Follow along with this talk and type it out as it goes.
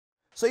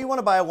So you want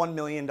to buy a $1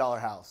 million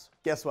house.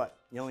 Guess what?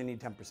 You only need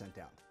 10%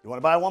 down. You want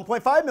to buy a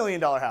 $1.5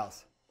 million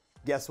house.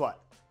 Guess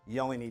what?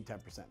 You only need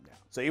 10% down.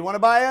 So you want to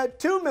buy a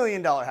 $2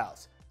 million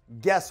house.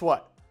 Guess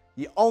what?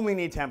 You only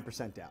need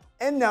 10% down.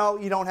 And no,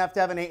 you don't have to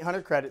have an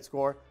 800 credit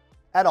score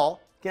at all.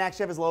 You can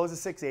actually have as low as a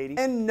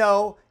 680. And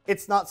no,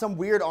 it's not some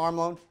weird ARM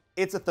loan.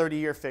 It's a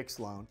 30-year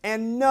fixed loan.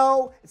 And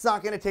no, it's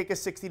not going to take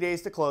us 60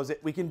 days to close it.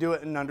 We can do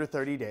it in under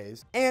 30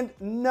 days. And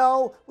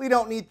no, we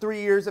don't need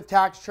 3 years of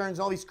tax returns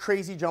and all these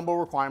crazy jumbo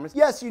requirements.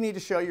 Yes, you need to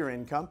show your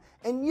income.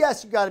 And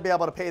yes, you got to be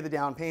able to pay the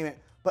down payment.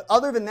 But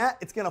other than that,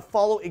 it's going to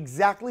follow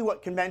exactly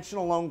what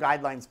conventional loan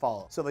guidelines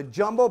follow. So the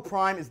Jumbo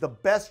Prime is the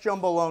best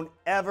jumbo loan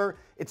ever.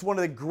 It's one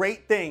of the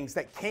great things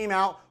that came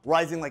out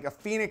rising like a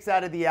phoenix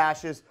out of the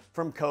ashes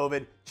from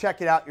COVID. Check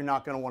it out. You're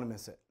not going to want to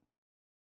miss it.